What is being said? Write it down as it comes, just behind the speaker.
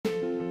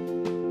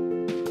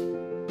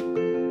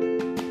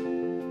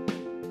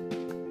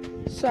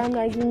So I'm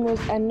like the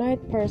most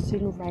annoyed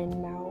person right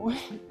now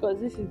because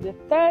this is the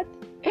third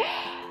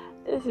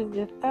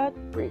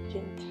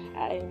freaking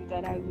time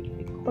that I will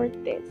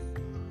record this.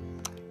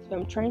 So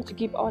I'm trying to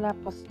keep all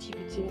that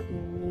positivity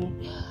in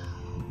me.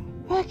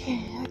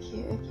 Okay.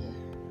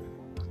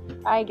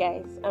 Hi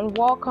guys, and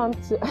welcome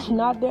to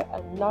another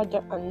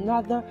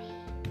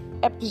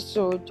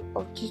episode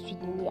of Just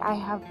With Me. I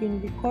have been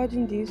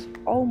recording this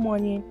all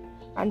morning,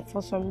 and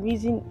for some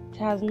reason it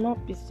has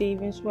not been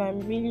saving. So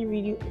I'm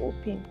really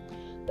hoping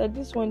that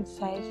this one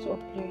decides to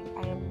upload.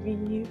 I am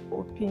really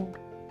hoping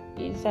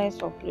it decides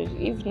to upload.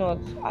 If not,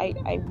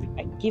 I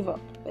give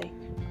up. Like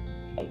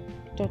I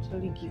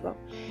totally give up.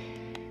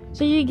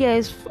 So you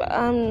guys,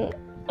 I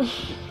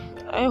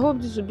hope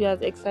this will be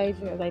as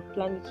exciting as I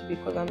planned it to be,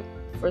 because I'm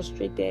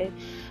frustrated,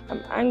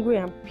 I'm angry,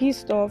 I'm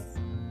pissed off,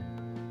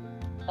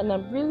 and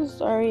I'm really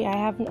sorry I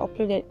haven't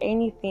uploaded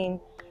anything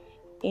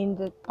in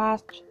the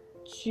past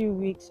 2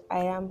 weeks.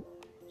 I am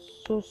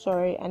so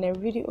sorry, and I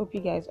really hope you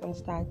guys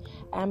understand.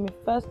 I'm a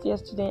first year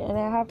student and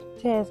I have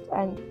tests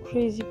and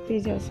crazy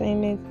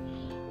assignments,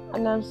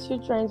 and I'm still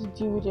trying to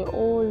deal with a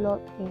whole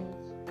lot of things,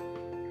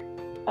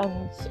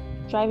 and it's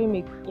driving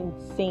me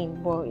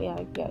insane. But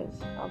yeah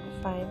guys, I'll be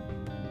fine.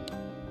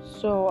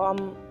 So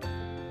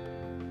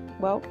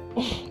well,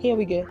 here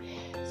we go.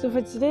 So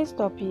for today's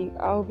topic,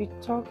 I'll be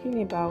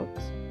talking about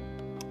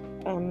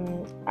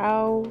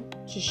how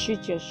to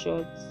shoot your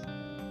shots.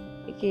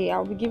 Okay,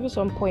 I'll be giving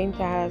some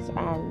pointers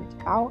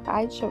and how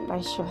I shot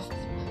my shots.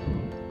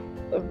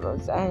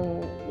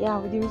 And yeah,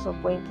 I'll be giving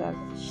some pointers.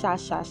 Sha.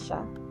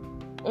 So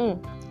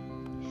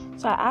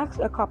I asked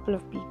a couple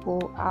of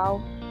people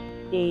how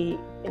they,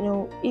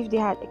 if they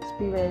had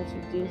experience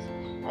with this,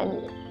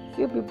 and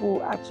few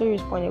people actually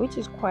responded, which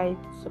is quite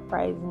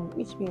surprising,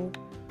 which means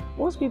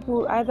most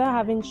people either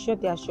haven't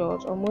shot their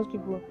shots or most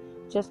people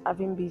just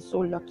haven't been so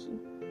lucky.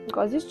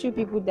 Because these two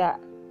people that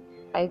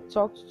I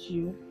talked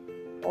to,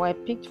 or I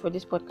picked for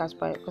this podcast,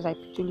 because I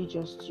totally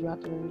just you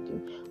out of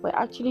everything, were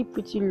actually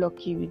pretty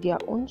lucky with their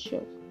own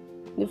shots.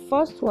 The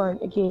first one,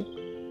 okay,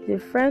 the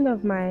friend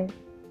of mine,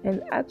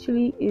 and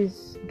actually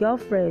his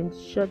girlfriend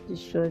shot the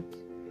shot,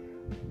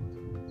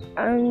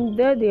 and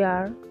there they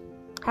are,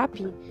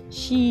 happy.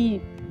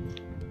 She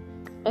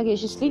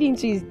slid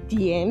into his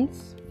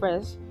DMs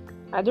first.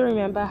 I don't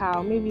remember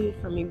how, maybe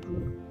from a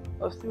group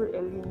or through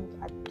a link.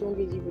 I don't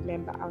really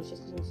remember. I was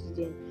just into his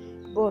DM,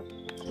 but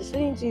he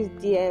slid into his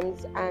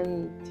DMs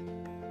and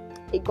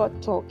it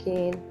got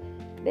talking.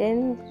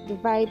 Then the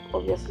vibe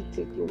obviously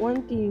clicked. The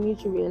one thing you need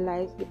to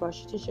realize about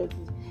shooting shots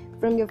is,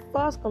 from your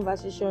first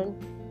conversation,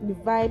 the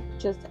vibe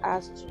just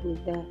has to be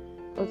there.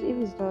 Because if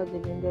it's not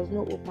there, then there's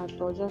no hope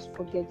at all. Just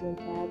forget the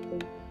entire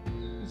thing.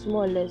 It's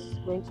more or less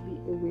going to be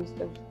a waste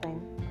of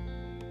time.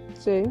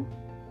 So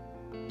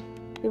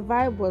the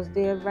vibe was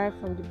there right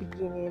from the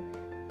beginning,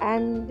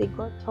 and they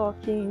got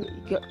talking.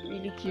 It got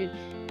really cute.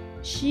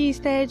 She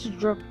started to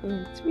drop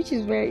hints, which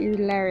is very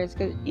hilarious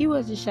because he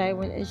was the shy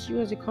one and she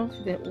was the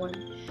confident one.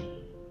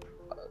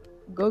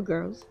 Go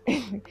girls.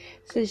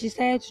 So she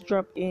started to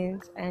drop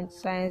hints and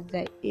signs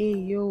like, hey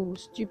yo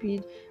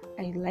stupid,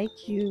 I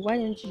like you, why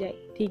don't you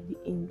take the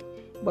hint?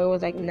 But it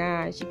was like,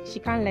 nah, she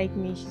can't like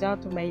me, she's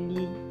out of my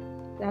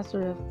league, that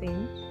sort of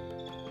thing.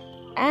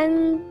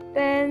 And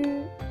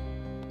then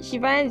she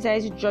finally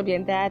decided to drop the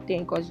entire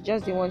thing because she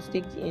just didn't want to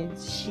take the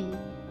hints she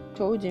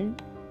told him.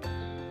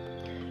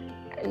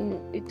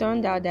 And it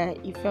turned out that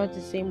he felt the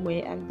same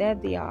way, and there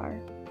they are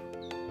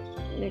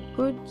in a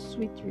good,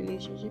 sweet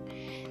relationship.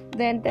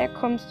 Then there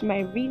comes to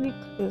my really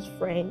close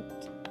friend.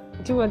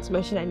 I don't want to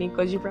mention her name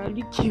because you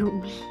probably kill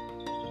me.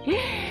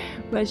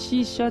 But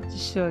she shot the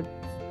shot.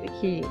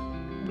 Okay,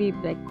 babe,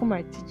 like, come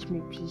and teach me,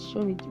 please.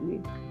 Show me the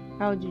way.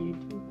 How do you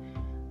do?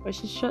 But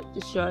she shot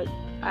the shot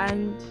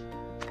and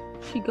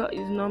she got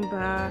his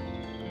number,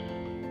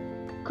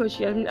 because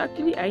she has been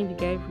actually eyeing the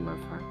guy from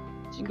afar.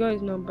 She got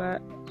his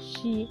number.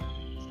 She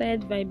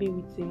started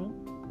vibing with him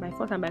by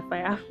force and by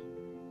fire.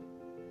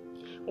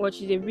 Well,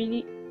 she's a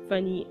really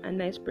funny and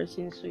nice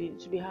person, so it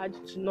would be hard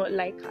to not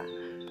like her.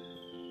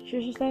 So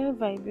she started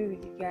vibing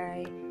with the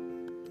guy,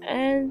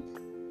 and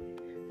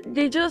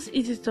they just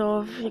hit it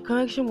off. The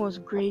connection was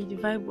great, the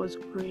vibe was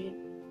great,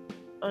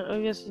 and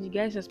obviously the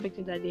guys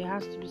suspected that there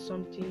has to be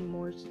something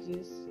more to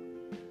this.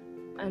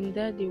 And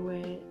there they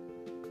were.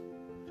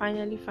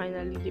 Finally,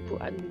 they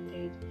both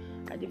admitted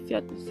that they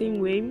felt the same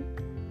way,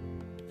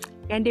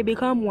 and they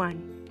became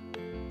one.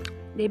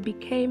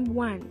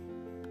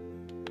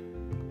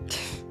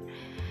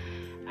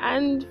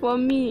 And for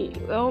me,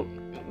 well,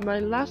 my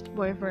last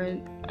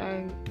boyfriend,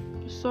 I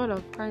sort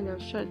of kind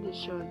of shot the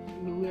shot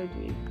in a weird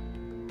way.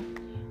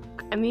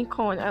 I mean,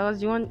 come on, I was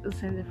the one who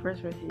sent the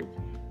first message.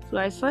 So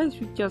I saw his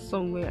picture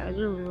somewhere. I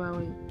don't remember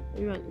when.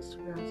 Maybe on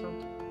Instagram or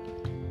something.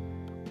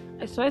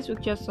 I saw his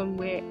picture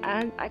somewhere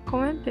and I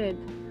commented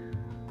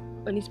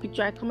on his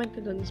picture.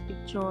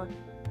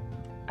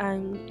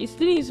 And he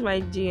slid into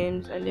my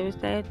DMs and then we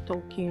started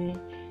talking.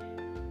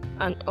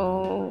 and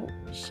all.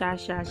 Sha.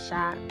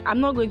 I'm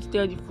not going to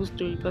tell the full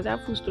story because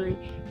that full story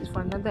is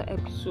for another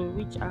episode,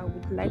 which I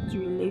would like to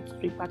relate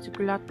to a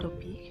particular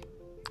topic.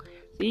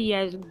 So you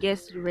guys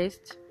guess the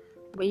rest.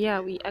 But yeah,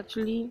 we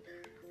actually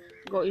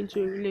got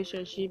into a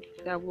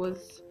relationship that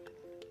was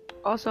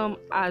awesome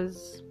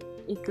as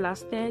it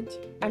lasted,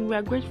 and we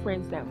are great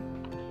friends now.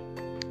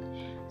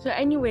 So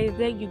anyways,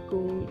 there you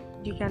go.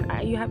 You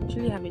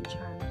actually have a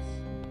chance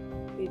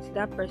with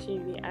that person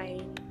you'll be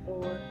eyeing,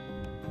 or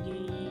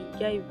the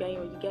guy you'll be eyeing,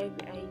 or the guy you'll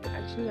be eyeing. You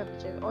actually have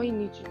a chance. All you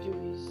need to do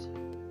is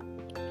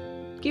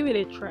give it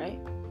a try.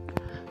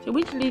 So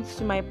which leads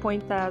to my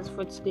pointers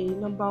for today.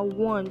 Number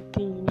one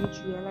thing you need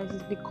to realize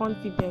is be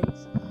confident.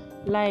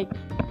 Like,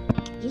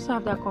 just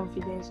have that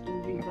confidence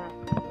to do that.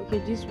 Okay,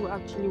 this will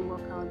actually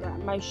work out.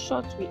 That my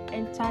shot will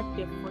enter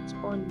the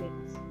football net.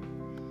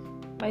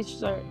 My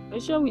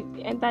shot will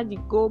enter the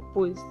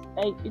goalpost.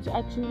 Like, it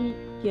actually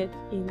get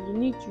in. You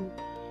need to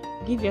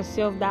give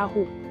yourself that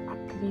hope,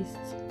 at least,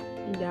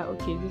 that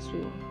okay, this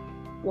will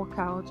work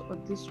out, or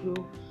this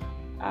will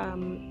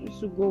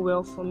go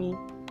well for me.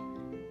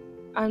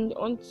 And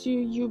until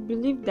you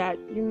believe that,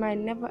 you might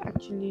never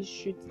actually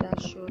shoot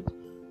that shot,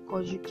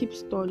 because you keep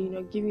stalling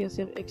or giving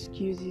yourself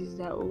excuses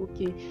that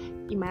okay,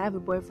 you might have a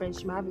boyfriend,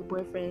 she might have a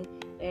boyfriend,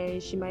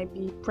 and she might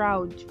be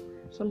proud,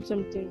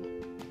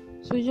 something.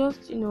 So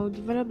just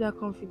develop that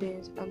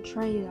confidence and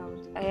try it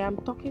out. I am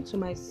talking to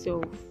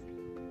myself,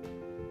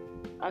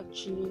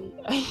 actually.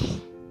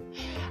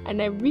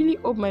 And I really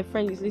hope my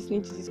friend is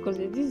listening to this, because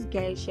this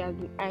guy she has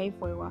been eyeing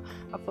for a while,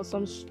 and for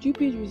some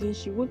stupid reason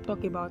she won't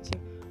talk about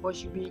him, but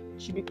she'll be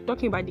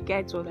talking about the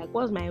guy. So like,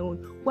 what's my own?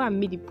 Who am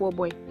me, the poor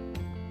boy?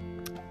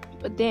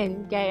 But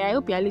then, guy, I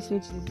hope you are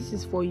listening to this. This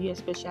is for you,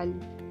 especially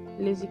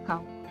lazy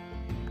cow.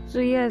 So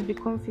yes, be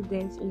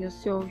confident in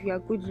yourself. You are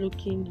good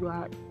looking. You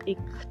are a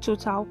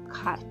total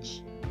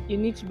catch. You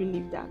need to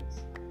believe that,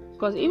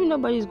 because if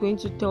nobody is going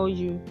to tell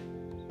you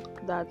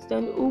that,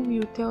 then who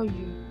will tell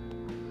you?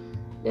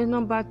 Then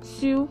number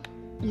two,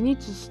 you need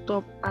to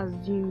stop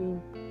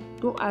assuming.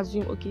 Don't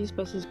assume, okay, this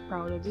person is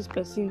proud, or this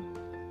person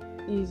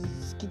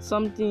is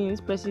something,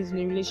 this person is in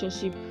a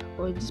relationship,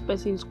 or this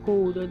person is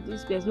cold, or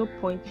there's no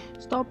point.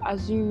 Stop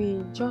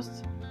assuming.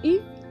 Just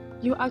if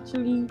you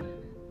actually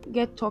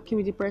get talking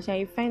with the person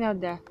and you find out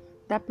that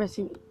that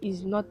person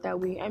is not that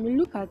way, I mean,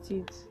 look at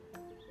it,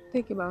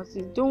 think about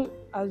it. Don't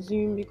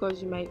assume,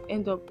 because you might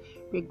end up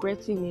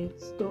regretting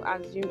it. Don't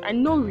assume,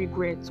 and no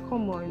regrets.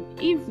 Come on,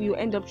 if you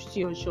end up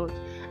shooting your shot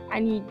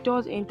and he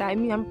does enter, I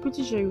mean, I'm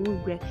pretty sure you will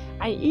regret.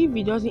 And if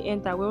he doesn't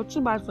enter, well, too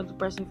bad for the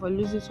person for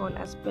losing someone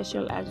as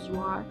special as you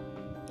are,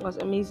 as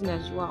amazing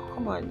as you are.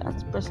 Come on,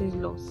 that's the person's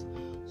loss.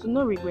 So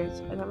no regrets.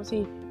 And I'm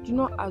saying, do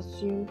not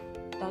assume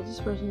that this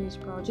person is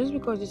proud just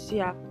because you see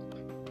her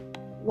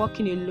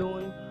walking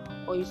alone,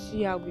 or you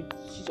see her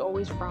she's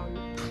always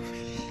frowning.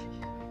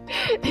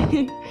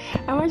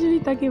 I'm actually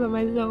talking about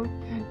myself,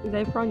 because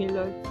I frown a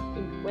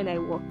lot when I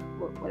walk,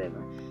 or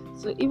whatever.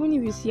 So even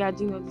if you see her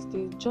doing all these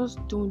things, just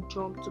don't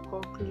jump to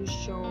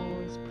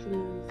conclusions,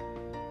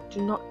 please.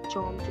 Do not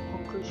jump to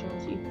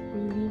conclusions. It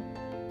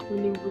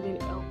really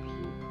wouldn't help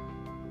you.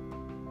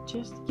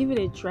 Just give it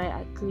a try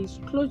at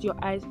least. Close your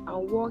eyes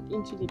and walk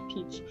into the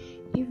pitch.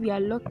 If we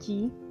are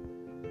lucky,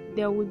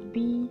 there would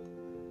be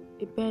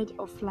a bed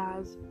of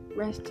flowers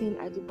resting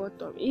at the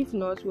bottom. If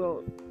not,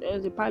 well,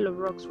 there's a pile of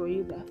rocks for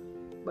you there.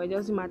 But it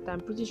doesn't matter.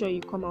 I'm pretty sure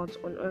you come out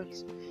on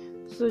earth.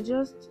 So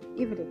just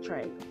give it a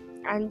try.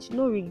 And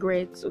no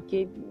regrets,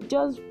 okay?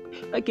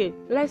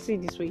 Let's say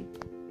it this way.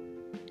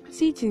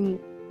 See it in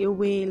a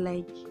way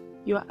like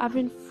you're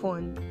having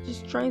fun.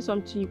 Just trying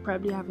something you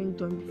probably haven't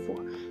done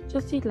before.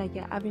 Just see it like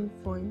you're having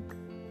fun.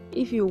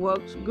 If it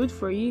works, good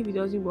for you. If it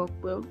doesn't work,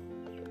 well,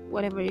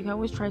 whatever. You can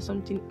always try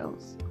something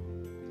else.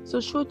 So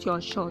shoot your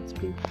shots,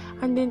 please.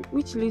 And then,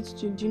 which leads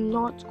to, do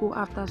not go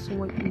after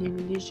someone in a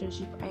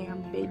relationship. I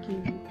am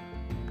begging you.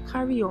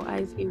 Carry your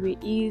eyes away.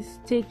 He's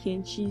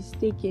taken, she's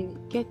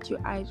taken. Get your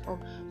eyes off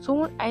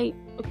someone. I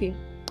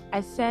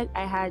said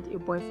I had a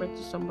boyfriend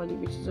to somebody,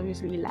 which is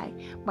obviously a lie,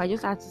 but I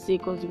just had to say,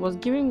 because it was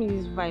giving me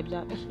this vibe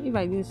that if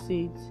I didn't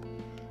say it,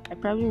 I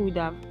probably would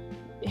have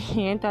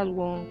entered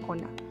one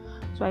corner.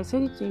 So I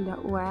said it to him that,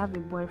 I have a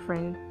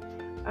boyfriend,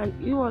 and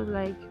he was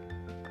like,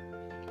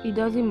 it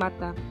doesn't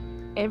matter.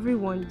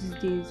 Everyone these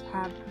days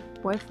have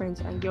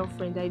boyfriends and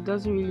girlfriends. That it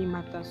doesn't really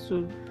matter,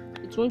 so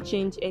it won't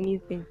change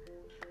anything.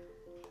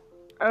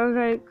 I was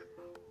like,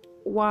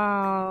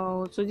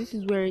 wow, so this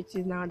is where it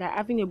is now, that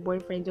having a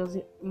boyfriend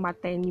doesn't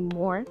matter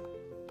anymore.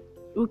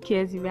 Who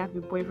cares if you have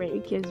a boyfriend?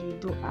 Who cares if you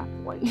don't have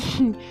one?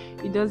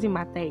 It doesn't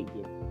matter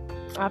again,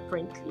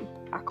 apparently,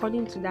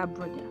 according to that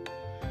brother.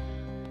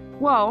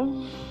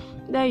 Well,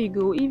 there you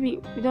go. If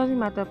it doesn't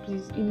matter,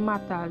 please, it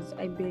matters,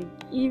 I beg.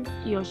 If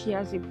he or she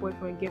has a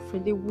boyfriend or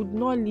girlfriend, they would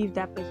not leave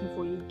that person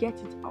for you. Get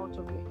it out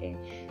of your head.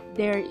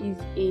 There is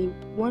a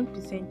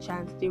 1%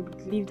 chance they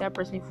would leave that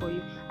person for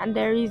you, and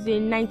there is a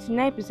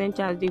 99%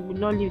 chance they would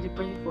not leave the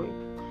person for you.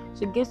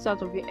 So get it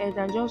out of your head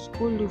and just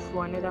go look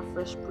for another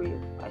fresh prey.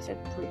 I said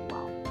pray,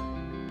 wow.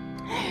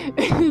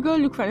 Go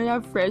look for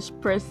another fresh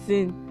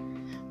person.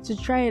 to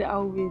try it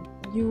out with,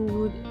 you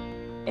would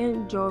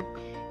end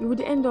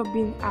up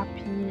being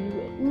happy.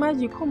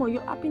 Imagine, come on,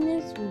 your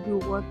happiness will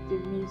be worth the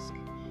risk.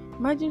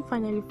 Imagine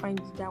finally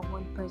finding that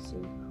one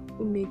person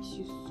who makes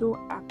you so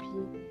happy,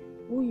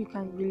 who you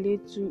can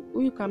relate to,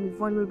 who you can be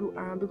vulnerable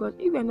around. Because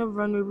if you're not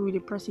vulnerable with the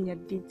person you're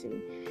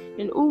dating,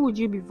 then who would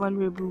you be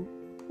vulnerable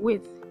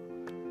with?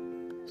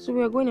 So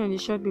we are going on a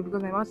short break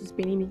because my mouth is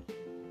paining me.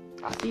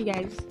 I'll see you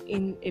guys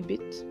in a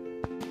bit.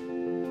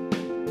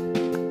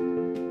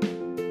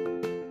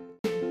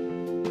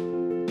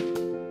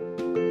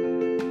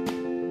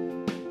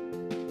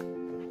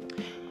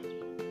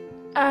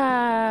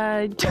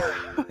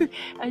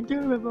 I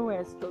don't remember where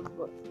I stopped,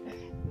 but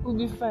we'll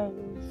be fine.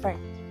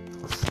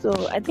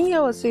 So I think I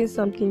was saying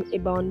something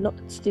about not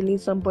stealing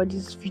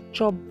somebody's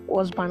future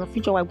husband or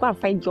future wife. Go and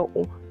find your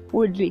own.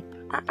 Would they?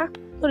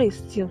 Not a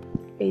steal,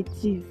 a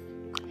thief.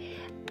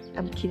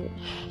 I'm kidding.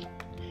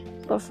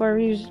 But for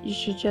real, you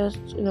should just,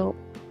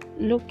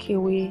 look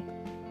away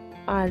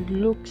and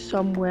look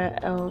somewhere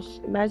else.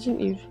 Imagine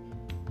if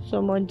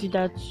someone did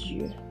that to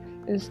you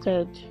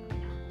instead.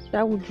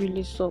 That would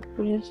really suck,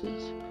 wouldn't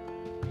it?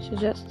 So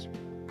just,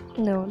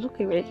 look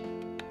away.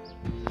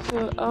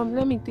 So,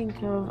 let me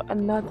think of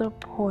another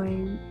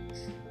point.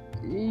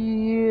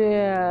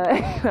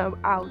 Yeah, I'm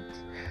out.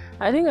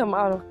 I think I'm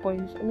out of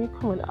points. I mean,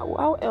 come on.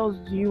 How else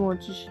do you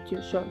want to shoot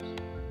your shots?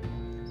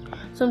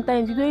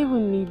 Sometimes you don't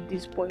even need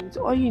these points.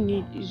 All you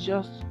need is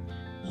just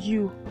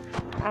you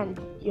and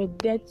your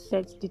dead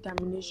set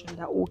determination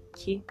that,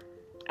 okay,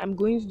 I'm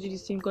going to do the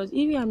same. Because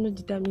if I'm not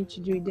determined to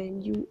do it,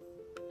 then you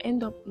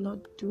end up not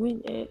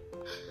doing it.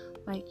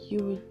 Like, you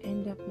would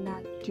end up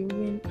not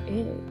doing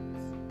it.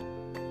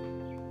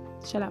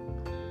 Shut up.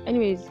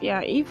 Anyways,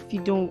 yeah, if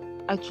you don't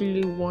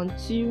actually want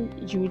to,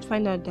 you would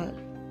find out that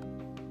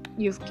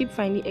you keep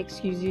finding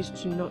excuses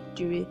to not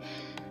do it,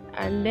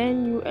 and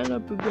then you end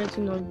up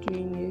regretting not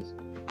doing it.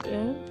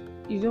 Yeah,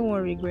 you don't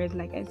want regret,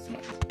 like I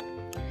said.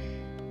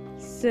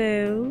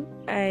 So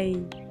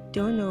I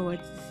don't know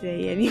what to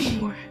say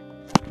anymore,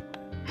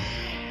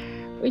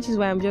 which is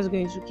why I'm just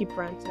going to keep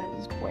ranting at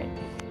this point.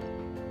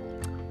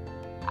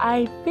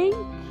 I think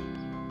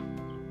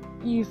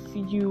if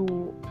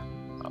you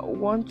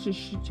want to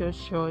shoot your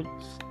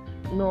shots,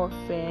 no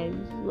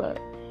offense, but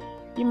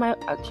you might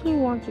actually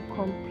want to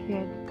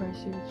compare the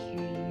person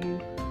to you.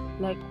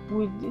 Like,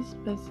 would this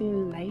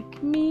person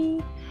like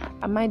me?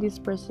 Am I this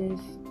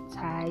person's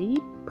type?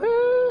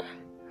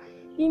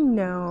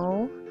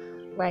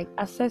 Like,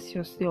 assess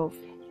yourself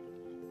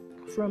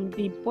from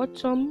the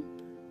bottom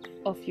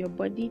of your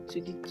body to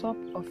the top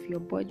of your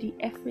body,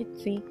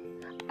 everything.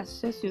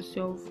 Assess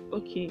yourself.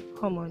 Okay,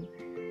 come on,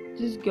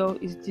 this girl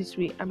is this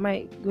way. Am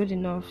I good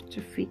enough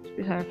to fit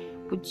with her?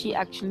 Would she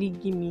actually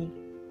give me,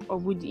 or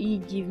would he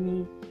give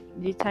me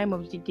the time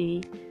of the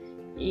day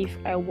if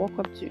I walk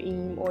up to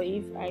him, or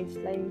if I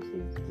slide into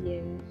his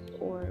DMs,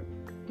 or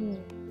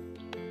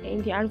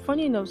and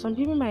funny enough, some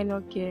people might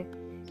not care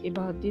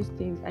about these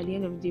things at the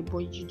end of the day,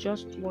 but you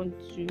just want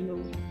to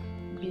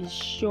be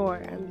sure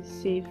and be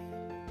safe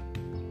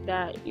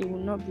that it will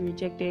not be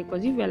rejected.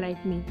 Because if you're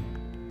like me,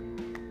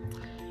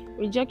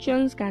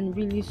 rejections can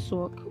really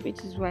suck,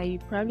 which is why you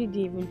probably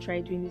didn't even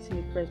try doing this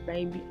in the first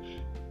place.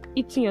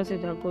 Eating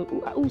yourself that God,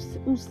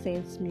 who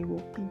sends me?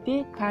 Did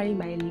they carry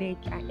my leg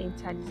and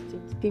enter this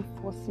thing? Did they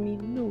force me?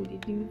 No, they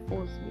didn't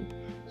force me.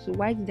 So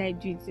why did I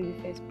do it in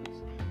the first place?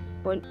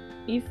 But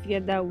if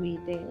you're that way,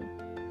 then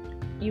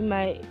you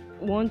might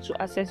want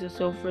to assess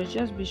yourself first.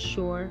 Just be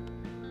sure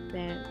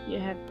that you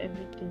have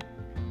everything.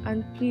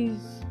 And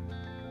please,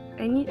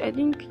 I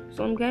think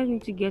some guys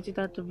need to get it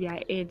out of their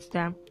heads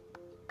that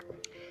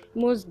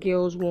most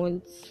girls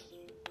want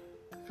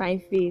fine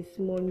face,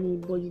 money,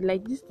 body.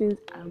 Like, these things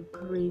are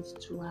great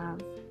to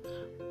have,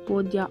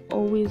 but they are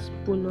always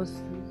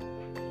bonuses.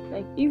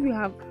 Like, if you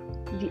have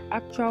the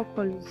actual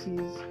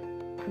qualities,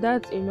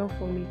 that's enough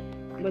for me.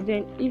 But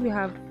then if you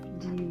have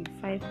the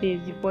fine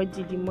face, the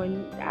body, the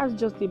money, that's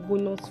just a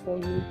bonus for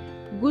you.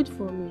 Good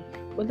for me.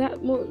 But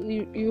that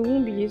you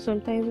won't believe,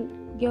 sometimes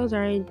girls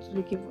aren't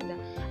looking for that.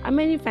 How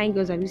many fine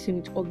girls have you seen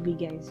with ugly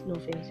guys? No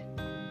offense.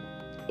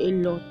 A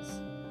lot.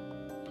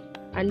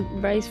 And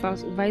vice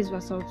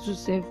versa to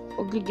say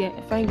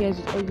fine guys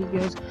with ugly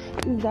girls.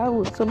 Is that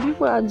way? Some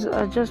people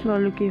are just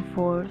not looking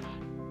for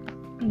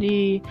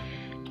the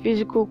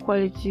physical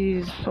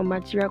qualities or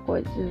material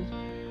qualities.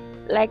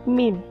 Like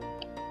me,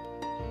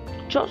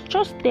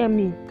 just tell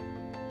me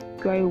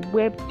you are a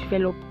web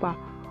developer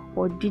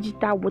or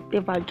digital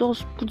whatever.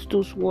 Just put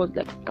those words.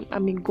 Like,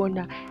 I'm a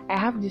gunner. I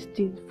have this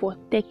thing for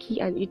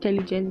techie and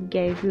intelligent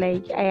guys.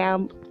 Like, I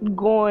am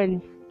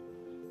gone.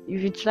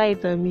 If you try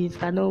it on me, it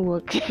cannot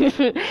work.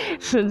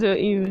 So don't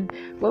even.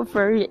 But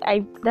for real,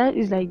 that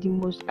is like the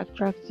most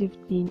attractive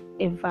thing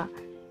ever.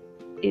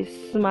 A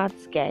smart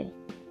guy,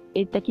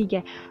 a techie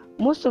guy.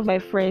 Most of my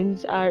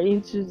friends are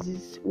into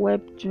this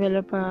web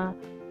developer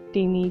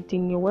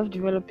thingy, web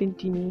developing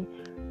thingy,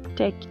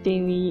 tech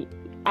thingy.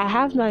 I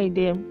have no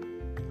idea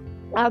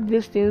how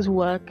these things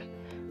work,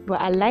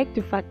 but I like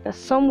the fact that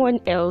someone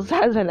else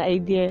has an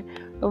idea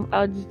of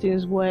how these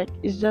things work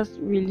is just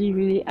really,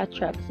 really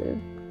attractive.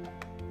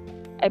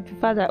 I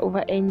prefer that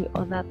over any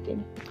other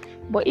thing.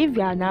 But if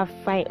you are now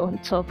fine on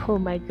top, oh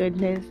my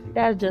goodness,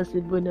 that's just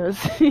a bonus.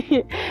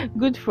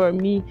 Good for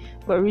me,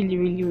 but really,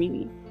 really,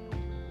 really,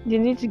 you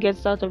need to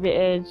get out of your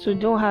head. So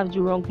don't have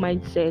the wrong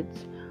mindset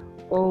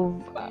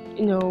of,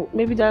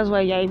 maybe that's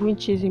why you're even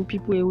chasing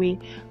people away,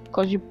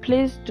 because you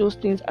place those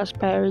things as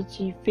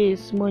priority.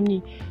 Face,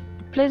 money,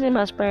 you place them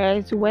as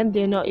priority when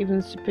they're not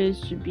even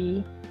supposed to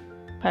be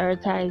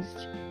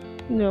prioritized.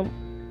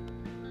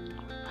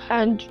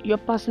 And your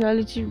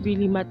personality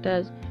really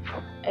matters.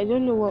 I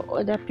don't know what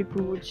other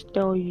people would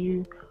tell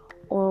you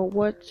or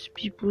what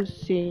people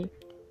say,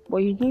 but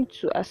you need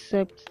to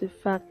accept the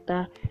fact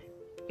that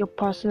your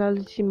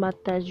personality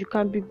matters. You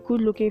can be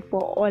good looking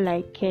for all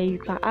I care. You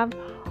can have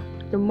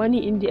the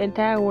money in the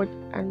entire world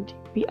and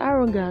be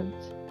arrogant.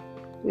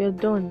 We're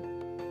done.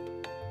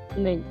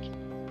 Like,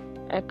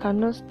 I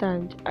cannot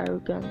stand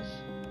arrogance.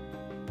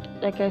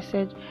 Like I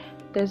said,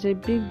 there's a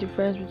big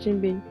difference between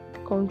being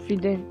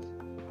confident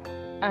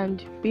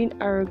and being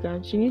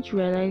arrogant. You need to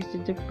realize the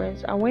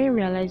difference. And when you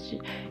realize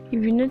it,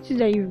 if you notice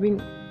that you've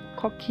been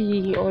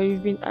cocky or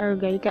you've been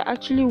arrogant, you can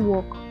actually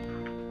work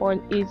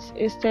on it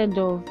instead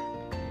of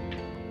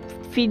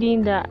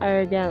feeding that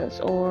arrogance,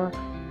 or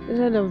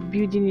instead of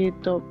building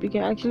it up. You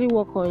can actually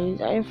work on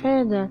it. I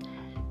find that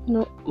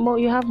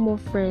you have more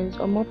friends,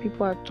 or more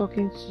people are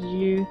talking to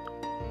you,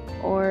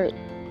 or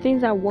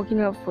things are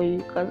working out for you.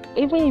 Because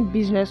even in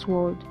business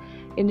world,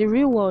 in the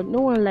real world, no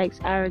one likes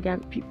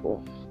arrogant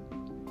people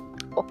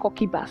or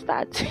cocky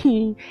bastards.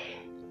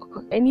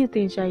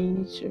 Anything, you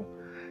need to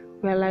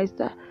realize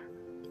that.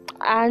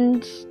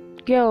 And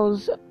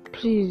girls,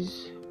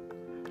 please,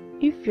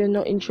 if you're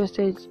not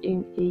interested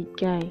in a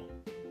guy,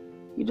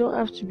 you don't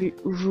have to be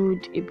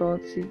rude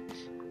about it.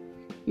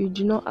 You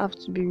do not have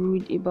to be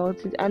rude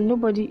about it, and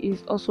nobody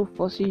is also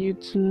forcing you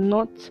to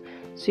not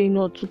say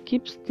no, to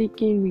keep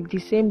sticking with the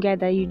same guy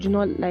that you do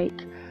not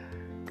like.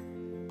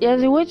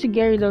 There's a way to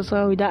get rid of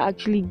someone without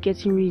actually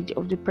getting rid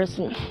of the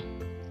person.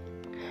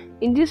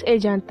 In this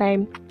age and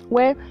time,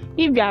 where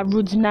if you are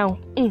rude now,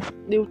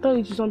 they will tell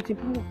you to something,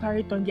 people will carry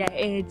it on their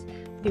heads.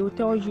 They will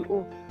tell you,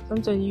 oh,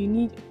 sometimes you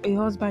need a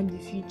husband in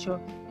the future.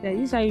 That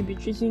this is how you be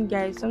treating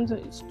guys.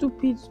 Sometimes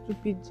stupid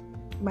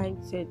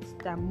mindset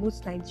that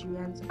most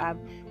Nigerians have,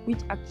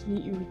 which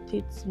actually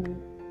irritates me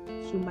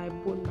to my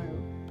bone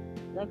marrow.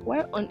 Like,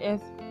 why on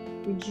earth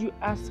would you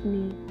ask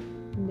me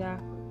that?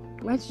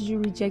 Why did you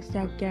reject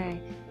that guy?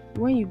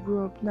 When you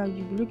grow up now,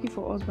 you be looking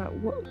for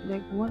husband. What the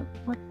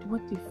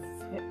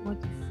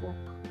fuck?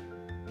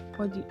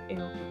 What the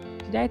hell?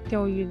 Did I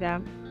tell you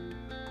that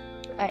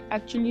I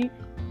actually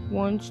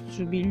want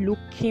to be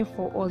looking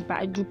for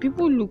husband? Do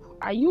people look?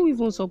 Are you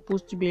even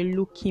supposed to be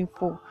looking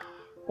for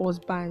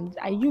husband?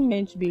 Are you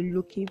meant to be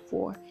looking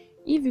for?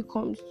 If it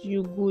comes to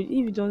you, good.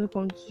 If it doesn't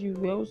come to you,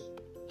 well,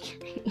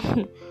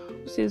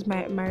 who says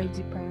my marriage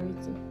is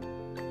priority?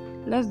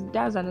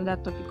 That's another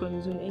topic on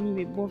its own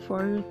anyway. But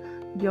for real,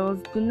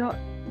 girls, do not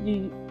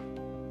be,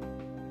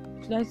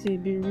 should I say,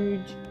 be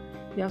rude.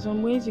 There are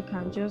some ways you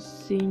can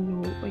just say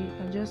no, or you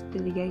can just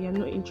tell a guy you're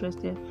not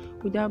interested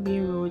without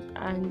being rude,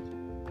 and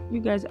you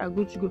guys are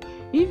good to go.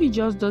 If he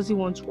just doesn't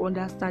want to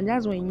understand,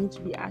 that's when you need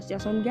to be harsh. There are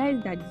some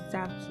guys that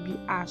deserve to be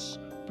harsh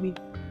with.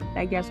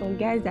 Like, there are some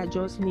guys that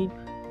just need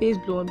face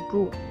blood,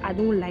 bro. I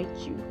don't like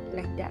you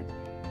like that.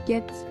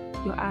 Get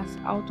your ass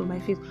out of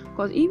my face.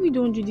 Because if you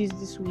don't do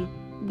this way,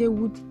 they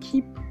would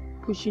keep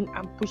pushing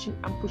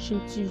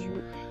to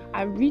you.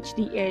 I reach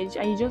the edge,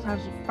 and you just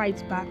have to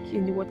fight back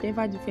in the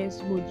whatever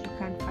defense mode you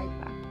can fight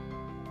back.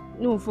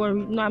 No,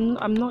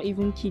 I'm not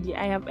even kidding.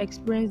 I have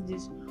experienced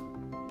this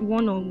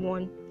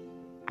one-on-one.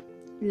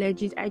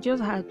 Legit, I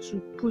just had to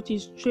put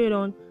it straight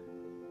on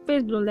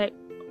Facebook. Like,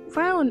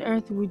 why on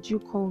earth would you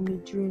call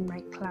me during my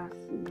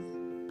classes?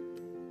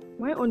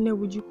 Why on earth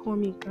would you call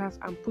me in class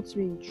and put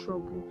me in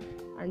trouble?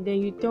 And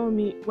then you tell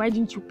me, why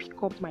didn't you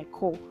pick up my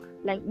call?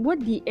 Like, what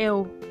the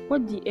hell?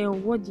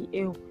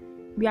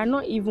 We are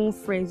not even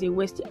friends,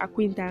 we're still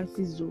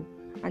acquaintances though.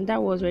 And that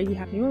was already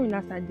happening. When we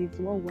now start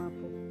dating, what will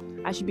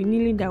happen? I should be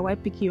kneeling down while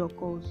picking your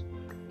calls,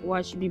 or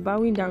I should be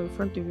bowing down in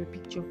front of your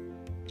picture.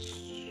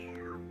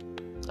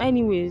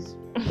 Anyways,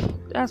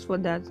 that's for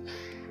that.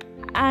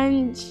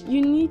 And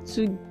you need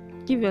to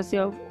give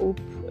yourself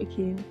hope,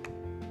 okay?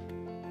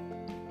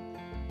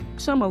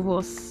 Some of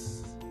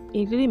us,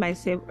 including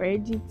myself,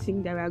 already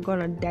think that we are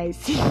gonna die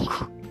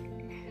single.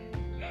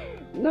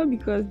 Not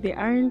because there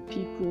aren't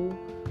people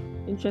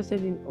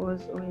interested in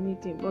us or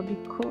anything, but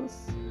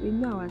because we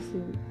know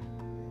ourselves.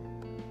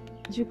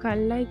 You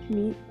can like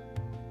me,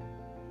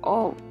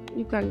 or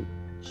you can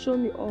show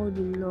me all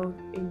the love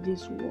in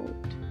this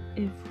world,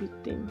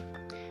 everything.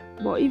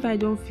 But if I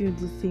don't feel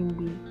the same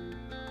way,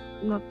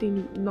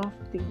 nothing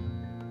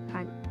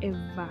can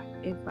ever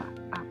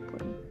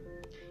happen.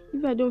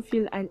 If I don't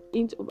feel an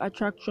inch of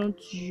attraction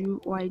to you,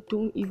 or I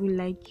don't even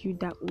like you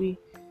that way,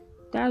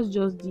 that's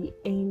just the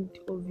end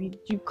of it.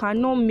 You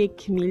cannot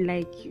make me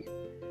like you.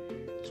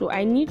 So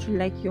I need to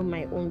like you on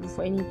my own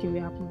before anything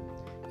will happen.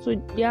 So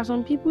there are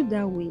some people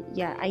that way,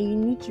 yeah, and you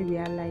need to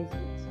realize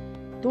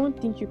it. Don't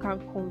think you can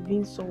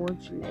convince someone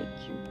to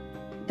like you.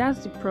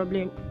 That's the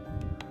problem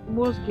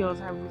most girls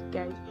have with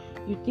guys.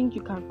 You think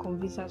you can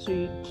convince her, so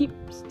you keep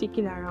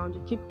sticking around,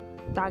 you keep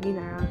tagging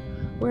around.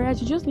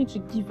 Whereas you just need to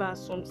give her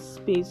some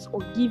space,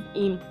 or give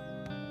him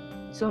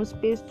some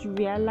space to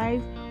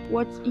realize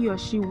what he or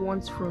she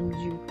wants from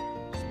you.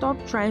 Stop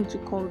trying to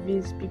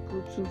convince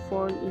people to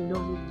fall in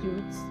love with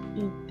you.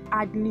 It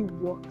hardly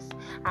works,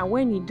 and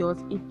when it does,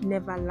 it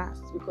never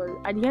lasts, because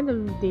at the end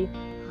of the day,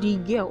 the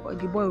girl or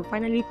the boy will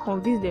finally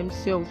convince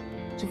themselves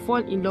to fall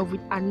in love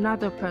with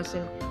another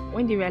person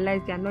when they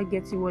realize they are not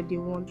getting what they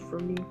want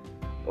from you,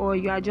 or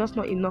you are just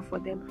not enough for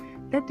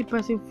them. Let the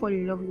person fall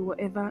in love with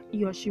whatever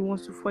he or she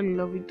wants to fall in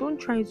love with. Don't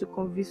try to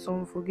convince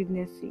someone, for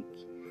goodness sake.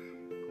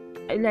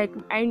 Like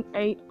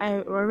I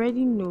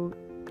already know,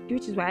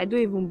 which is why I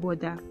don't even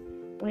bother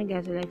when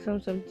guys are like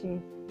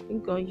something.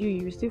 Think on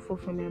you still fall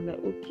for me. I'm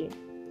like, okay,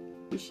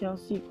 we shall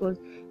see. Because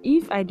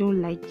if I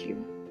don't like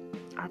you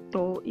at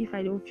all, if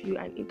I don't feel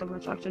an hint of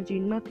attraction to you,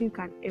 nothing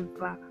can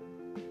ever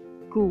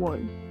go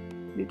on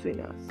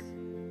between us.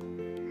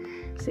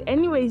 So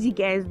anyways, you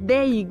guys,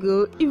 there you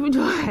go. Even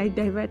though I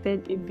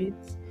diverted a bit,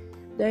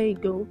 there you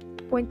go.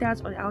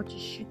 Pointers on how to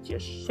shoot your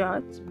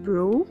shots,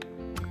 bro.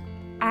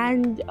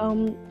 And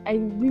I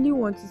really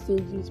want to say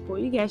this, but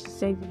you guys should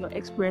send in your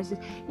experiences.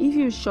 If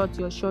you shot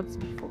your shots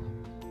before,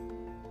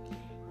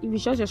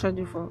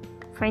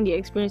 find your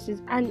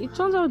experiences. And it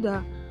turns out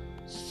that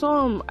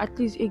some, at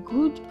least a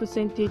good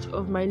percentage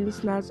of my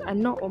listeners are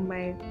not on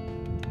my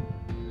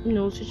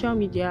social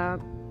media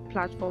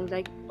platforms,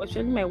 like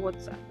especially my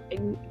WhatsApp. I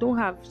don't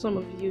have some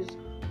of you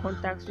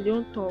contacts. We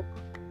don't talk,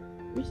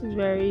 which is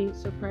very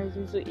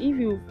surprising. So if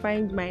you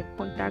find my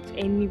contacts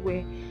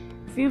anywhere,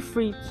 feel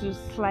free to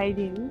slide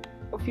in,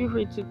 or feel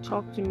free to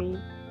talk to me.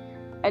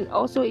 And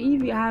also,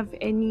 if you have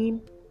any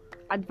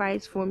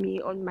advice for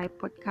me on my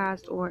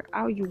podcast, or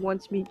how you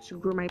want me to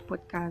grow my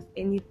podcast,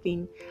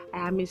 anything,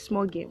 I am a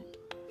small girl.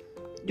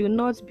 Do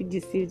not be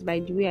deceived by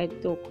the way I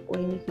talk or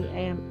anything. I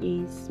am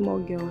a small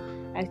girl.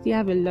 I still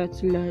have a lot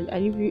to learn,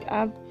 and if you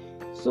have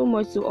so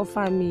much to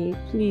offer me,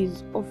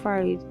 please offer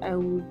it. I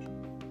would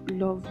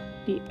love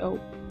the help.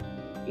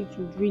 It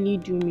would really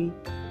do me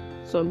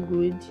some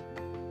good.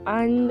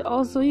 And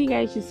also, you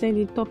guys should send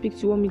in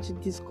topics you want me to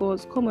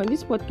discuss. Come on,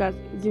 this podcast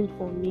isn't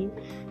for me.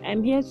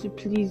 I'm here to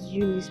please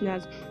you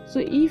listeners. So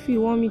if you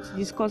want me to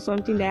discuss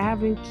something that I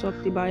haven't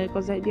talked about,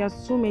 because there are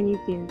so many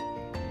things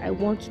I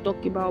want to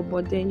talk about,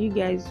 but then you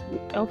guys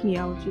will help me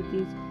out with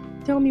this.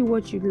 Tell me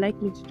what you'd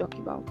like me to talk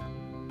about,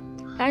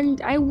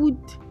 and I would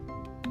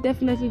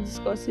definitely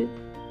discuss it.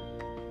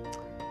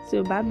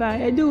 So bye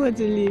bye. I don't want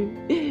to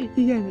leave.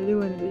 You guys, I don't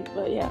want to leave.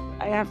 But yeah,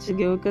 I have to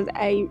go because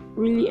I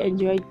really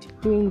enjoyed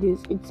doing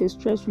this. It's a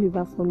stress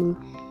reliever for me.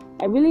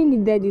 I really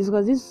needed this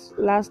because these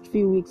last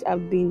few weeks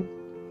have been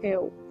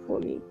hell for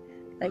me.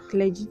 Like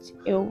legit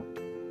hell.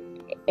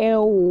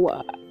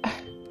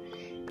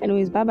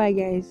 Anyways, bye bye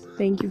guys.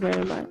 Thank you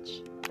very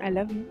much. I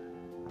love you.